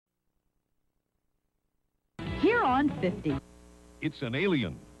150. It's an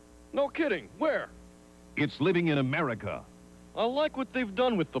alien. No kidding. Where? It's living in America. I like what they've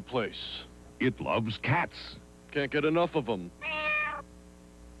done with the place. It loves cats. Can't get enough of them.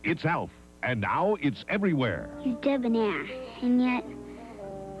 It's Alf, and now it's everywhere. He's debonair, and yet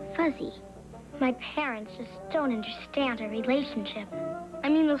fuzzy. My parents just don't understand our relationship. I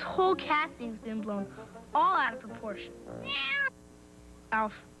mean, this whole cat thing's been blown all out of proportion.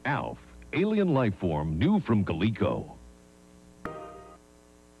 Alf. Alf, alien life form new from Coleco.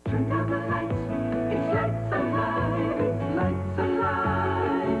 Turn down the lights, it's lights alive, it's lights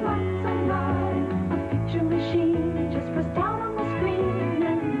alive, lights alive. A picture machine just press down on the screen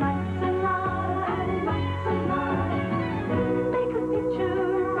and lights alive, lights alive. Make a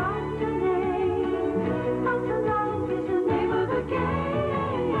picture of your name. Lights alive is the name of the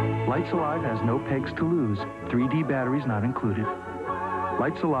game. Lights Alive has no pegs to lose, 3D batteries not included.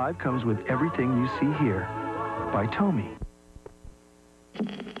 Lights Alive comes with everything you see here. By Tomy.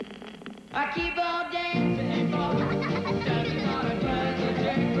 I keep on dancing for dancing on a treasure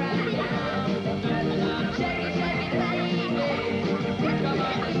train right now. Shake it, baby. Come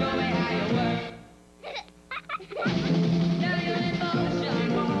on and show me how you work. Now you're in motion.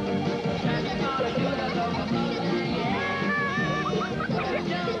 Dancing on a locomotion.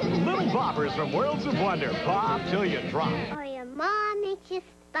 Little boppers from Worlds of Wonder. Pop till you drop. Or your mom makes you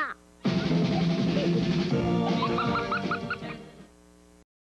stop.